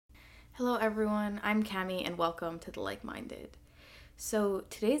Hello everyone, I'm Cami and welcome to The Like-Minded. So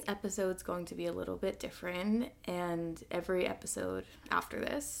today's episode is going to be a little bit different and every episode after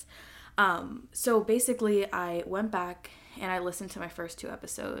this. So basically I went back and I listened to my first two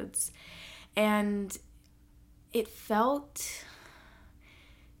episodes and it felt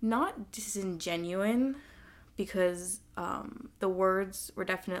not disingenuine because the words were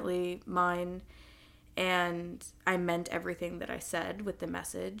definitely mine and I meant everything that I said with the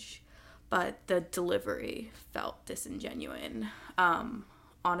message, but the delivery felt disingenuine.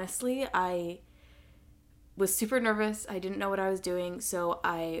 Honestly, I was super nervous. I didn't know what I was doing, so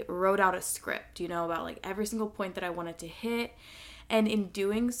I wrote out a script, about like every single point that I wanted to hit. And in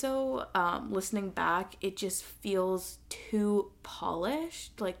doing so, listening back, it just feels too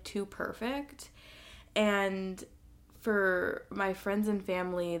polished, like too perfect. And for my friends and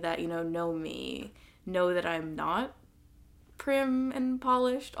family that, know me, know that I'm not prim and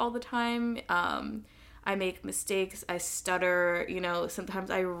polished all the time. I make mistakes, I stutter, sometimes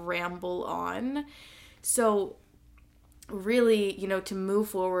I ramble on. So, really, to move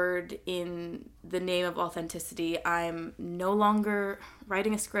forward in the name of authenticity, I'm no longer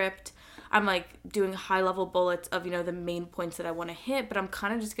writing a script. I'm like doing high level bullets of, the main points that I want to hit, but I'm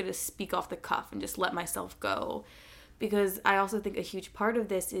kind of just going to speak off the cuff and just let myself go. Because I also think a huge part of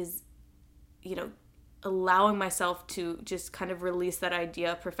this is, allowing myself to just kind of release that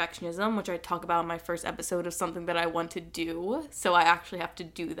idea of perfectionism, which I talk about in my first episode of something that I want to do. So I actually have to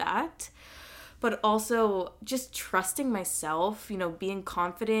do that. But also just trusting myself, being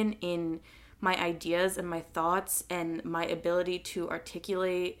confident in my ideas and my thoughts and my ability to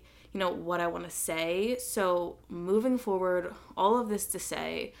articulate, what I want to say. So moving forward, all of this to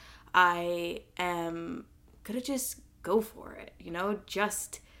say, I am gonna just go for it,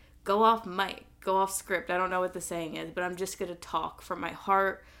 just go off mic, go off script. I don't know what the saying is, but I'm just gonna talk from my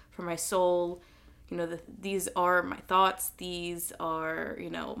heart, from my soul. These are my thoughts, these are,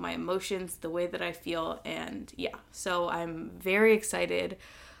 my emotions, the way that I feel, and yeah. So I'm very excited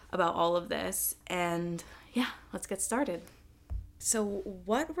about all of this, and yeah, let's get started. So,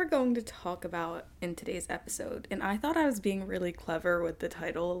 what we're going to talk about in today's episode, and I thought I was being really clever with the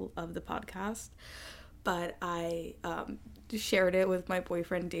title of the podcast, but I shared it with my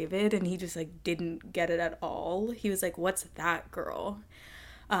boyfriend David, and he just like didn't get it at all. He was like, "What's that, girl?"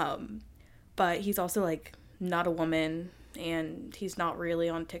 But he's also like not a woman, and he's not really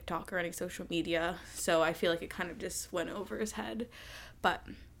on TikTok or any social media, so I feel like it kind of just went over his head. But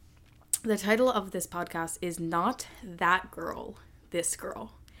the title of this podcast is Not That Girl, This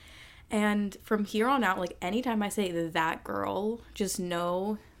Girl. And from here on out, like anytime I say that girl, just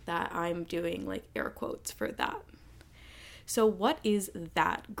know that I'm doing like air quotes for that. So what is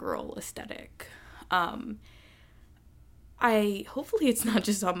that girl aesthetic? Hopefully it's not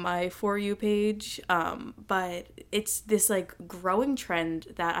just on my For You page, but it's this like growing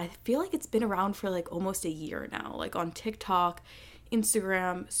trend that I feel like it's been around for like almost a year now, like on TikTok,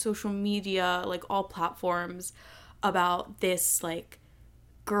 Instagram, social media, like all platforms, about this like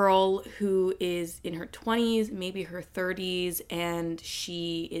girl who is in her 20s, maybe her 30s, and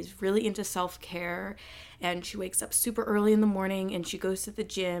she is really into self-care, and she wakes up super early in the morning and she goes to the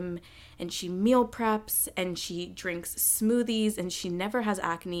gym and she meal preps and she drinks smoothies and she never has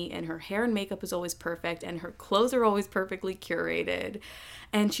acne and her hair and makeup is always perfect and her clothes are always perfectly curated,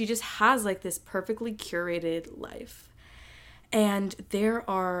 and she just has like this perfectly curated life. And there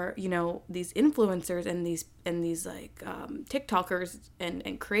are, these influencers and these like TikTokers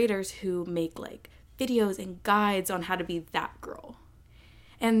and creators who make like videos and guides on how to be that girl.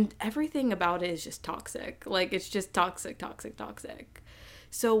 And everything about it is just toxic. Like it's just toxic, toxic, toxic.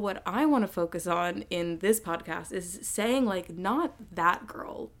 So what I want to focus on in this podcast is saying like not that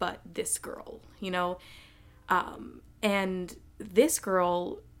girl, but this girl, and this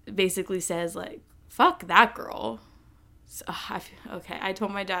girl basically says like, fuck that girl. So, okay, I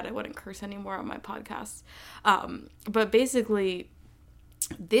told my dad I wouldn't curse anymore on my podcast. But basically,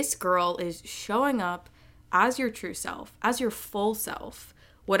 this girl is showing up as your true self, as your full self,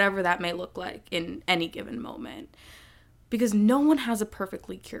 whatever that may look like in any given moment. Because no one has a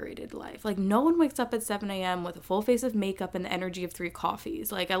perfectly curated life. Like, no one wakes up at 7 a.m. with a full face of makeup and the energy of 3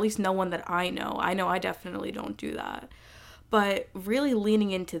 coffees. Like, at least no one that I know. I definitely don't do that. But really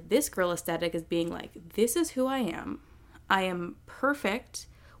leaning into this girl aesthetic as being like, this is who I am. I am perfect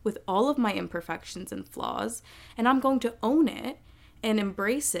with all of my imperfections and flaws, and I'm going to own it and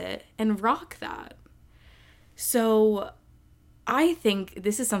embrace it and rock that. So I think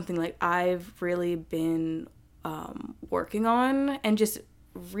this is something like I've really been working on and just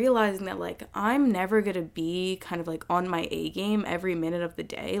realizing that like I'm never gonna be kind of like on my A game every minute of the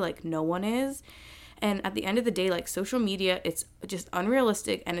day, like no one is. And at the end of the day, like social media, it's just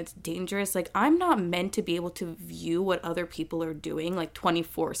unrealistic and it's dangerous. Like I'm not meant to be able to view what other people are doing like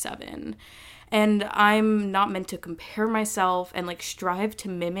 24/7. And I'm not meant to compare myself and like strive to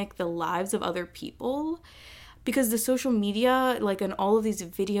mimic the lives of other people, because the social media, like, and all of these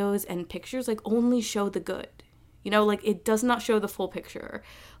videos and pictures, like, only show the good. You know, like, it does not show the full picture.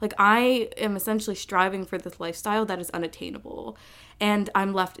 Like, I am essentially striving for this lifestyle that is unattainable. And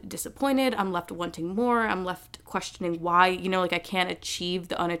I'm left disappointed. I'm left wanting more. I'm left questioning why, you know, like, I can't achieve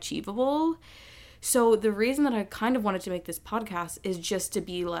the unachievable. So the reason that I kind of wanted to make this podcast is just to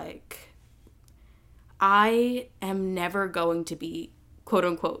be like, I am never going to be, quote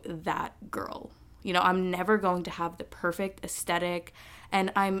unquote, that girl. You know, I'm never going to have the perfect aesthetic,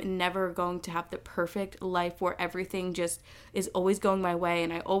 and I'm never going to have the perfect life where everything just is always going my way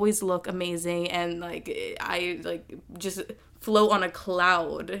and I always look amazing and like I like just float on a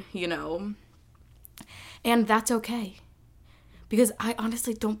cloud, you know. And that's okay. Because I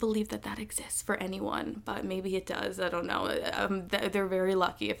honestly don't believe that that exists for anyone, but maybe it does. I don't know. They're very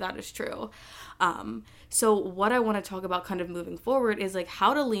lucky if that is true. So what I want to talk about kind of moving forward is like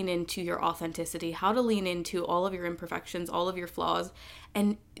how to lean into your authenticity, how to lean into all of your imperfections, all of your flaws,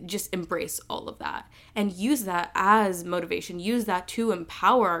 and just embrace all of that and use that as motivation, use that to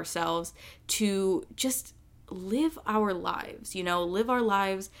empower ourselves to just live our lives, you know, live our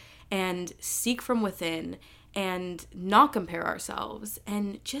lives and seek from within and not compare ourselves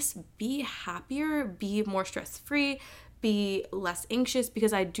and just be happier, be more stress-free, be less anxious,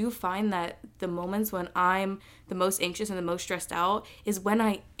 because I do find that the moments when I'm the most anxious and the most stressed out is when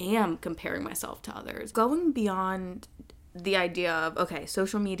I am comparing myself to others. Going beyond the idea of, okay,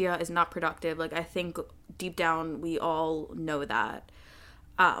 social media is not productive, like I think deep down we all know that.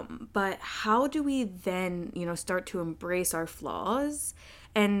 But how do we then, you know, start to embrace our flaws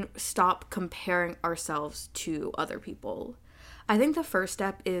and stop comparing ourselves to other people? I think the first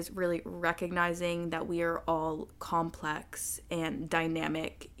step is really recognizing that we are all complex and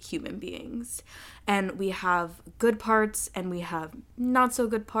dynamic human beings. And we have good parts and we have not so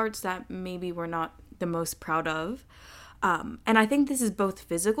good parts that maybe we're not the most proud of. And I think this is both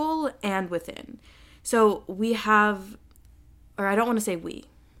physical and within. So we have, or I don't want to say we,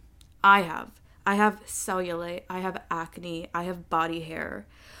 I have cellulite, I have acne, I have body hair.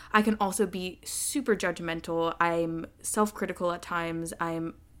 I can also be super judgmental. I'm self-critical at times.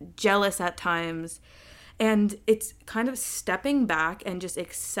 I'm jealous at times. And it's kind of stepping back and just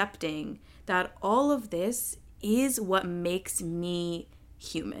accepting that all of this is what makes me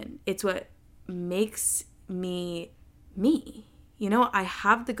human. It's what makes me me. You know, I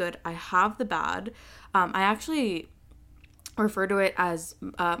have the good, I have the bad. I actually refer to it as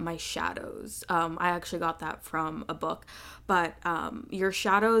my shadows. I actually got that from a book, but your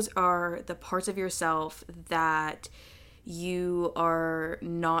shadows are the parts of yourself that you are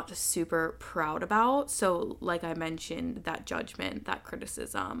not super proud about. So like I mentioned, that judgment, that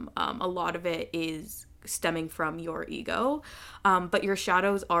criticism, a lot of it is stemming from your ego, but your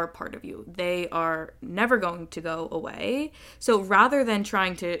shadows are part of you. They are never going to go away. So rather than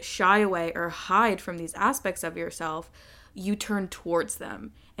trying to shy away or hide from these aspects of yourself, you turn towards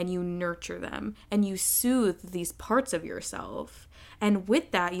them and you nurture them and you soothe these parts of yourself. And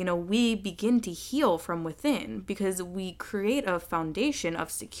with that, you know, we begin to heal from within because we create a foundation of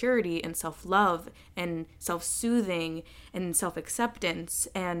security and self-love and self-soothing and self-acceptance.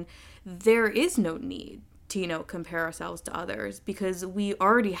 And there is no need to, you know, compare ourselves to others because we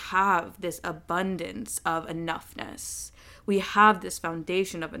already have this abundance of enoughness. We have this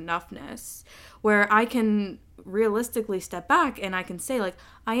foundation of enoughness where I can realistically step back and I can say like,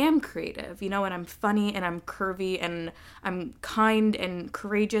 I am creative, you know, and I'm funny and I'm curvy and I'm kind and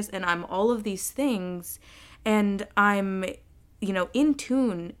courageous and I'm all of these things and I'm, you know, in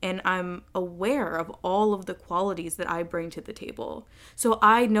tune and I'm aware of all of the qualities that I bring to the table. So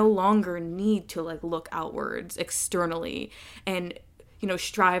I no longer need to like look outwards externally and, you know,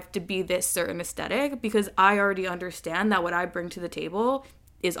 strive to be this certain aesthetic because I already understand that what I bring to the table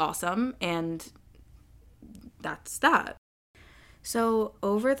is awesome and that's that. So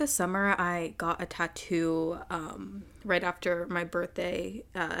over the summer, I got a tattoo right after my birthday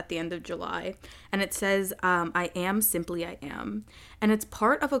at the end of July. And it says, I am simply I am. And it's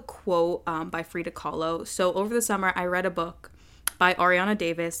part of a quote by Frida Kahlo. So over the summer, I read a book by Ariana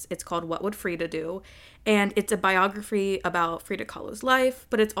Davis. It's called What Would Frida Do? And it's a biography about Frida Kahlo's life,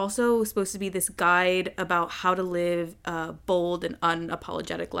 but it's also supposed to be this guide about how to live a bold and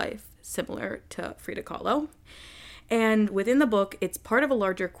unapologetic life, similar to Frida Kahlo. And within the book, it's part of a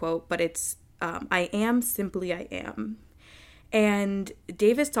larger quote, but it's I am simply I am. And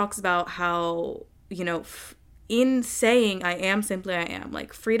Davis talks about how, in saying I am simply I am,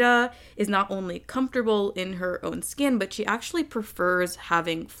 like Frida is not only comfortable in her own skin, but she actually prefers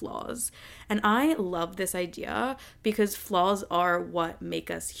having flaws. And I love this idea because flaws are what make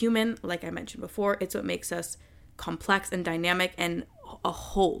us human. Like I mentioned before, it's what makes us complex and dynamic and a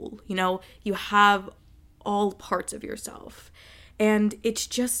whole. You have all parts of yourself. And it's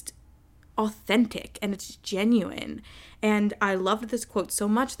just authentic and it's genuine. And I loved this quote so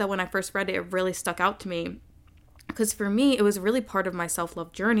much that when I first read it, it really stuck out to me. Because for me, it was really part of my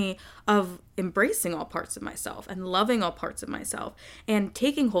self-love journey of embracing all parts of myself and loving all parts of myself and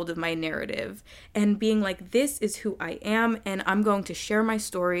taking hold of my narrative and being like, this is who I am and I'm going to share my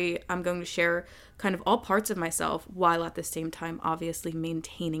story. I'm going to share kind of all parts of myself while at the same time obviously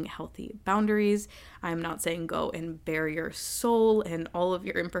maintaining healthy boundaries. I'm not saying go and bare your soul and all of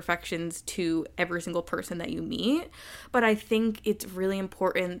your imperfections to every single person that you meet, but I think it's really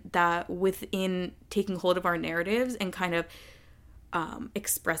important that within taking hold of our narratives and kind of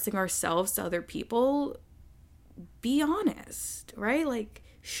expressing ourselves to other people, be honest, right? Like,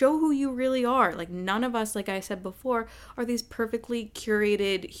 show who you really are. Like, none of us, like I said before, are these perfectly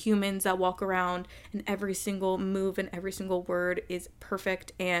curated humans that walk around and every single move and every single word is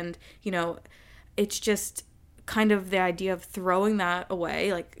perfect. And, it's just kind of the idea of throwing that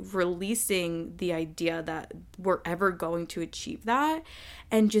away, like releasing the idea that we're ever going to achieve that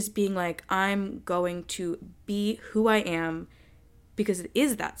and just being like, I'm going to be who I am because it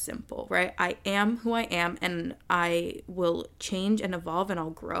is that simple, right? I am who I am and I will change and evolve and I'll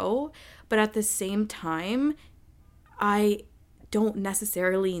grow. But at the same time, I don't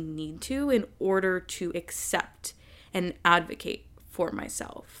necessarily need to in order to accept and advocate for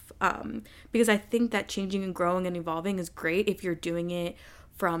myself. Because I think that changing and growing and evolving is great if you're doing it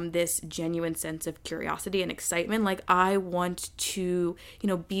from this genuine sense of curiosity and excitement. Like, I want to,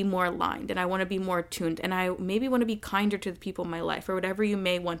 be more aligned and I want to be more attuned and I maybe want to be kinder to the people in my life or whatever you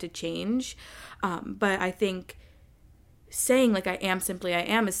may want to change. But I think saying like I am simply I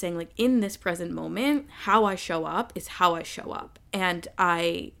am is saying like in this present moment, how I show up is how I show up. And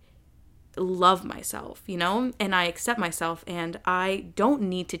I love myself, and I accept myself and I don't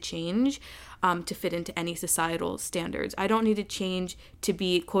need to change to fit into any societal standards. I don't need to change to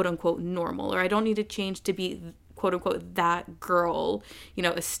be quote unquote normal, or I don't need to change to be quote unquote that girl,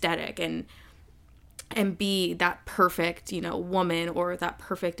 aesthetic and be that perfect, woman or that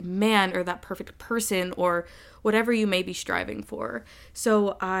perfect man or that perfect person or whatever you may be striving for.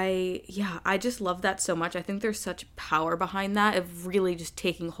 So I just love that so much. I think there's such power behind that of really just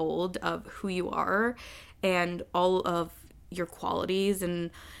taking hold of who you are and all of your qualities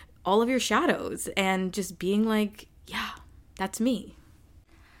and all of your shadows and just being like, yeah, that's me.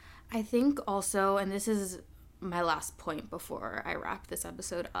 I think also, and this is my last point before I wrap this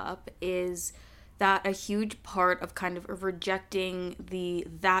episode up, is that a huge part of kind of rejecting the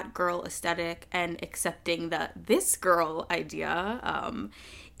that girl aesthetic and accepting the this girl idea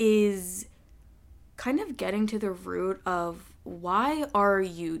is kind of getting to the root of why are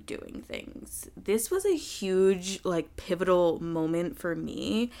you doing things? This was a huge, pivotal moment for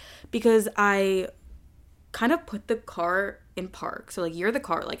me because I kind of put the car in park. So, you're the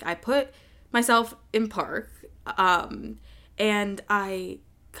car. I put myself in park and I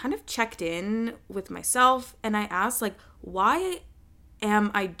kind of checked in with myself and I asked, why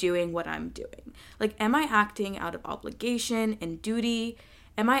am I doing what I'm doing? Am I acting out of obligation and duty?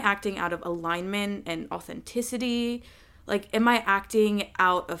 Am I acting out of alignment and authenticity? Am I acting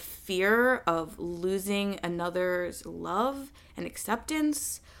out of fear of losing another's love and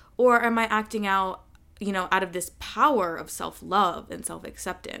acceptance? Or am I acting out of this power of self-love and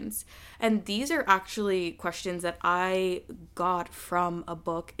self-acceptance? And these are actually questions that I got from a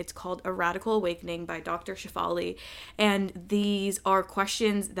book. It's called A Radical Awakening by Dr. Shefali. And these are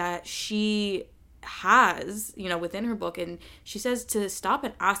questions that she has, within her book. And she says to stop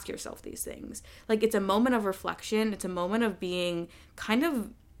and ask yourself these things. It's a moment of reflection. It's a moment of being kind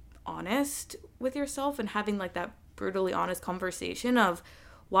of honest with yourself and having that brutally honest conversation of,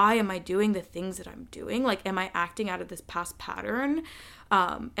 why am I doing the things that I'm doing? Am I acting out of this past pattern?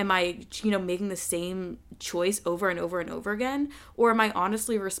 Am I, making the same choice over and over and over again? Or am I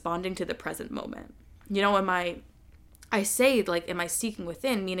honestly responding to the present moment? Am I seeking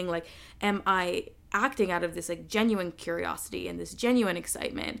within? Meaning, am I acting out of this, genuine curiosity and this genuine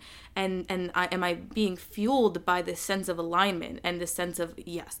excitement? And am I being fueled by this sense of alignment and this sense of,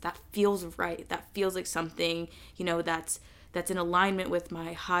 yes, that feels right. That feels like something, that's in alignment with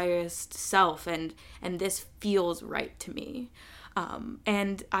my highest self, and this feels right to me.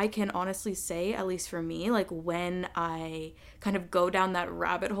 And I can honestly say, at least for me, like when I kind of go down that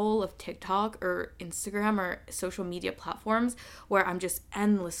rabbit hole of TikTok or Instagram or social media platforms where I'm just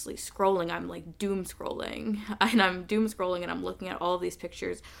endlessly scrolling, I'm like doom scrolling, and I'm looking at all of these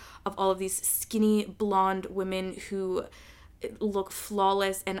pictures of all of these skinny blonde women who look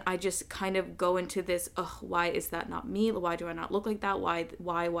flawless, and I just kind of go into this, why is that not me? Why do I not look like that?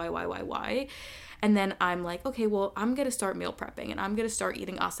 Why? And then I'm like, okay, well, I'm gonna start meal prepping, and I'm gonna start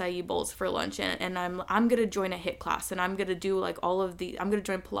eating acai bowls for lunch, and I'm gonna join a HIIT class, and I'm gonna do like I'm gonna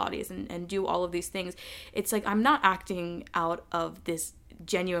join Pilates and do all of these things. It's like I'm not acting out of this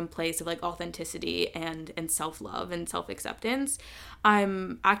genuine place of like authenticity and self-love and self-acceptance.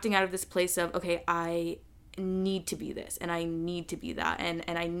 I'm acting out of this place of, okay, I need to be this, and I need to be that, and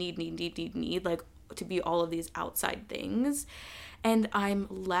I need like to be all of these outside things, and I'm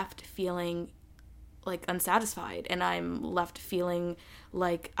left feeling like unsatisfied, and I'm left feeling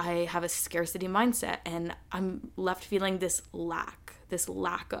like I have a scarcity mindset, and I'm left feeling this lack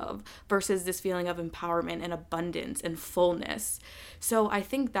of, versus this feeling of empowerment and abundance and fullness. So I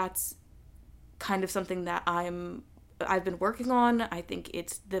think that's kind of something that I've been working on. I think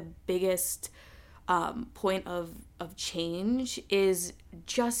it's the biggest point of change, is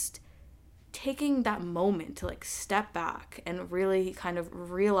just taking that moment to like step back and really kind of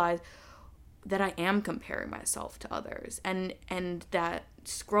realize that I am comparing myself to others, and that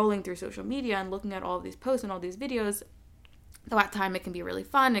scrolling through social media and looking at all of these posts and all these videos, that time it can be really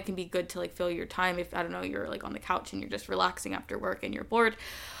fun. It can be good to like fill your time if, I don't know, you're like on the couch and you're just relaxing after work and you're bored,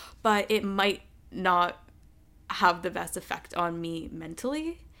 but it might not have the best effect on me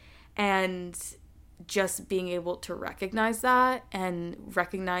mentally. And just being able to recognize that, and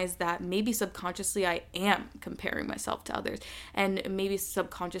recognize that maybe subconsciously I am comparing myself to others, and maybe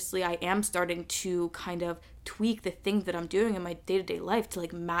subconsciously I am starting to kind of tweak the things that I'm doing in my day-to-day life to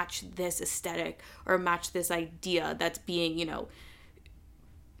like match this aesthetic or match this idea that's being, you know,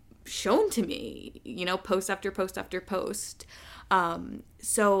 shown to me, you know, post after post after post.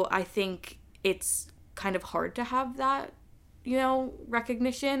 So I think it's kind of hard to have that, you know,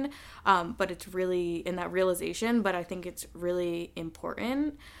 recognition, but it's really in that realization, but I think it's really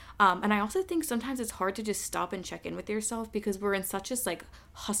important. And I also think sometimes it's hard to just stop and check in with yourself, because we're in such this like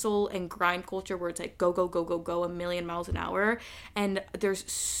hustle and grind culture where it's like go, go, go, go, go, a million miles an hour. And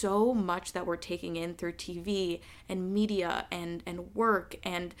there's so much that we're taking in through TV and media and work.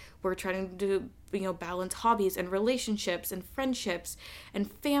 And we're trying to, you know, balance hobbies and relationships and friendships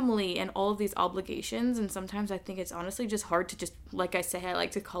and family and all of these obligations. And sometimes I think it's honestly just hard to just, like I say, I like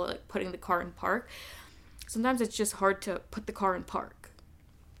to call it like putting the car in park. Sometimes it's just hard to put the car in park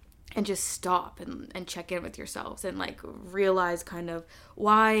and just stop and check in with yourselves and like realize kind of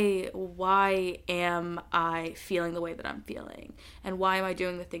why am I feeling the way that I'm feeling, and why am I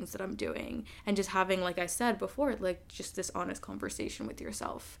doing the things that I'm doing, and just having, like I said before, like just this honest conversation with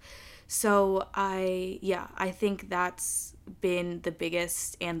yourself. So I think that's been the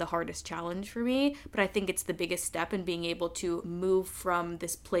biggest and the hardest challenge for me, but I think it's the biggest step in being able to move from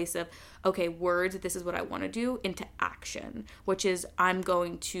this place of, okay, words, this is what I want to do, into action, which is I'm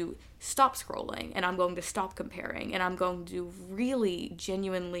going to stop scrolling, and I'm going to stop comparing, and I'm going to really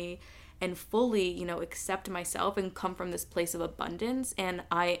genuinely and fully, you know, accept myself and come from this place of abundance, and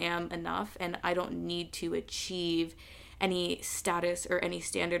I am enough, and I don't need to achieve any status or any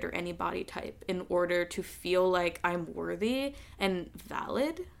standard or any body type in order to feel like I'm worthy and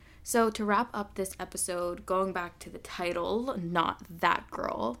valid. So to wrap up this episode, going back to the title, Not That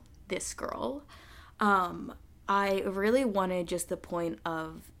Girl, This Girl, I really wanted just the point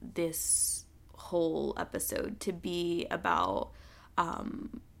of this whole episode to be about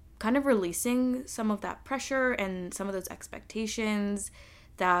kind of releasing some of that pressure and some of those expectations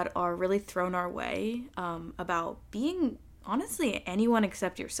that are really thrown our way, about being honestly anyone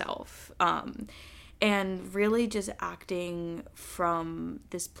except yourself, and really just acting from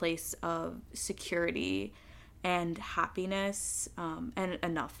this place of security and happiness, and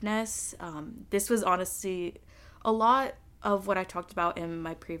enoughness. This was honestly a lot of what I talked about in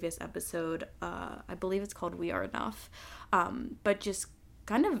my previous episode. I believe it's called We Are Enough, but just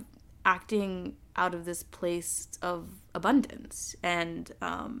kind of acting out of this place of abundance. And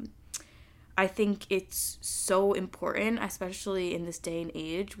I think it's so important, especially in this day and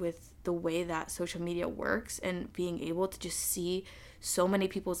age with the way that social media works, and being able to just see so many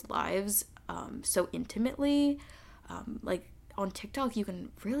people's lives so intimately. Like on TikTok, you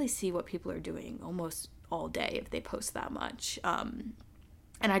can really see what people are doing almost all day if they post that much. And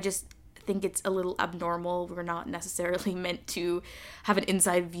I just think it's a little abnormal. We're not necessarily meant to have an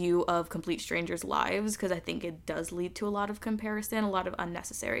inside view of complete strangers' lives, because I think it does lead to a lot of comparison, a lot of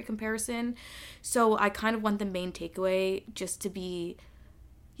unnecessary comparison. So I kind of want the main takeaway just to be,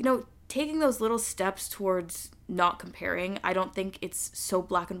 taking those little steps towards not comparing. I don't think it's so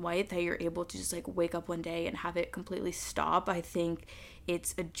black and white that you're able to just like wake up one day and have it completely stop. I think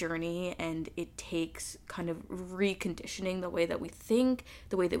it's a journey, and it takes kind of reconditioning the way that we think,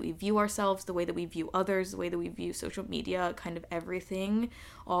 the way that we view ourselves, the way that we view others, the way that we view social media, kind of everything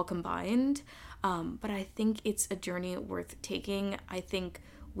all combined. But I think it's a journey worth taking. I think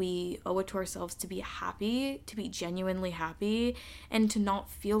we owe it to ourselves to be happy, to be genuinely happy, and to not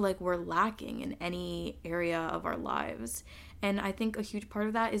feel like we're lacking in any area of our lives. And I think a huge part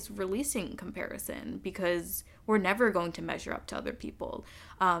of that is releasing comparison, because we're never going to measure up to other people.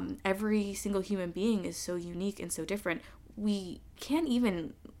 Every single human being is so unique and so different. We can't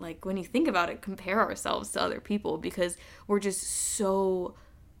even, like, when you think about it, compare ourselves to other people, because we're just so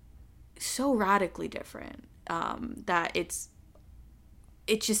radically different, that it's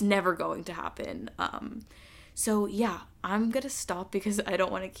just never going to happen. So yeah, I'm gonna stop because I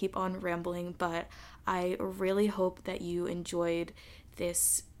don't want to keep on rambling, but I really hope that you enjoyed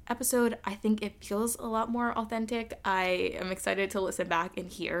this episode. I think it feels a lot more authentic. I am excited to listen back and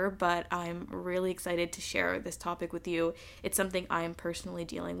hear, but I'm really excited to share this topic with you. It's something I am personally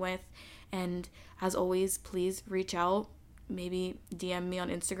dealing with, and as always, please reach out. Maybe DM me on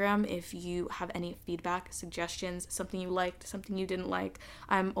Instagram if you have any feedback, suggestions, something you liked, something you didn't like.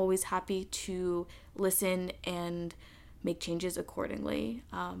 I'm always happy to listen and make changes accordingly.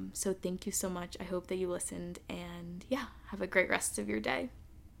 So thank you so much. I hope that you listened, and yeah, have a great rest of your day.